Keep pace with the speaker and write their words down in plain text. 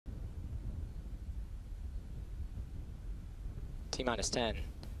T-minus 10,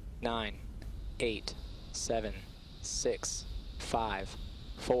 9, 8, 7, 6, 5,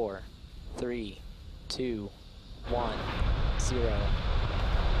 4, 3, 2, 1, 0.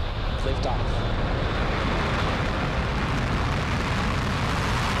 Lift off.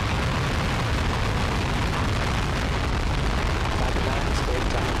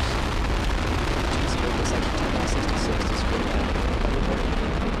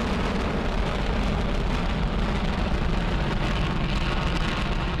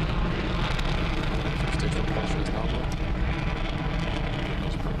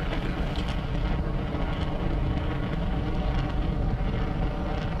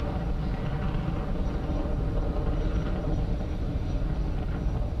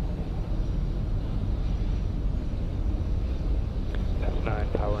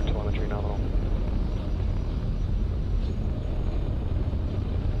 Power and telemetry nominal.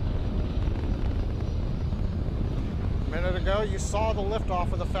 A minute ago, you saw the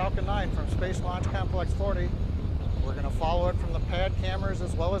liftoff of the Falcon 9 from Space Launch Complex 40. We're going to follow it from the pad cameras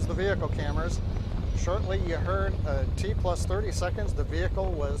as well as the vehicle cameras. Shortly, you heard T plus 30 seconds. The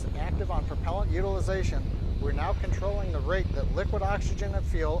vehicle was active on propellant utilization. We're now controlling the rate that liquid oxygen and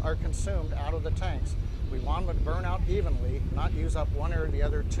fuel are consumed out of the tanks. We want them to burn out evenly, not use up one or the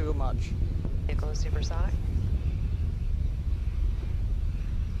other too much. Vehicle is supersonic.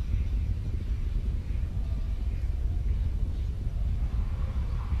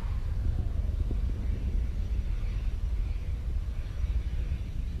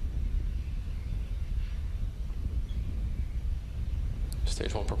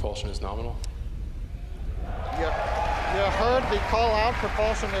 Stage 1 propulsion is nominal. You heard the call out,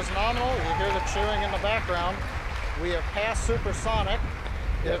 propulsion is nominal. You hear the chewing in the background. We have passed supersonic.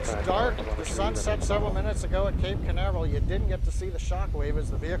 It's dark. The sun set several minutes ago at Cape Canaveral. You didn't get to see the shock wave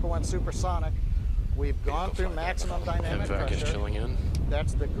as the vehicle went supersonic. We've gone through maximum dynamic pressure. Is chilling in.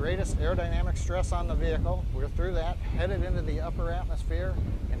 That's the greatest aerodynamic stress on the vehicle. We're through that, headed into the upper atmosphere,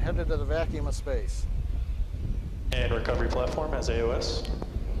 and headed to the vacuum of space. And recovery platform has AOS.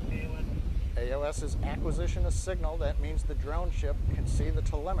 AOS is acquisition of signal. That means the drone ship can see the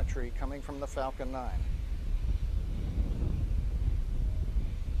telemetry coming from the Falcon 9.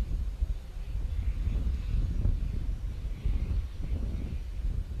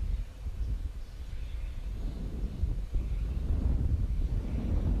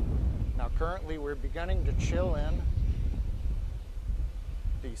 Now currently we're beginning to chill in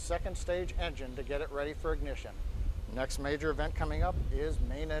the second stage engine to get it ready for ignition. Next major event coming up is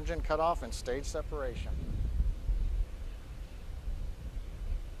main engine cutoff and stage separation.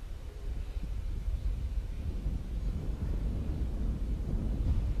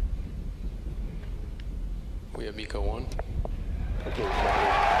 We have MECO 1.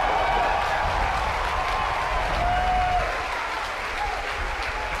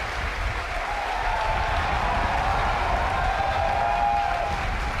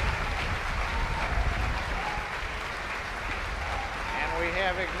 We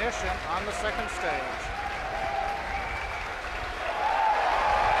have ignition on the second stage.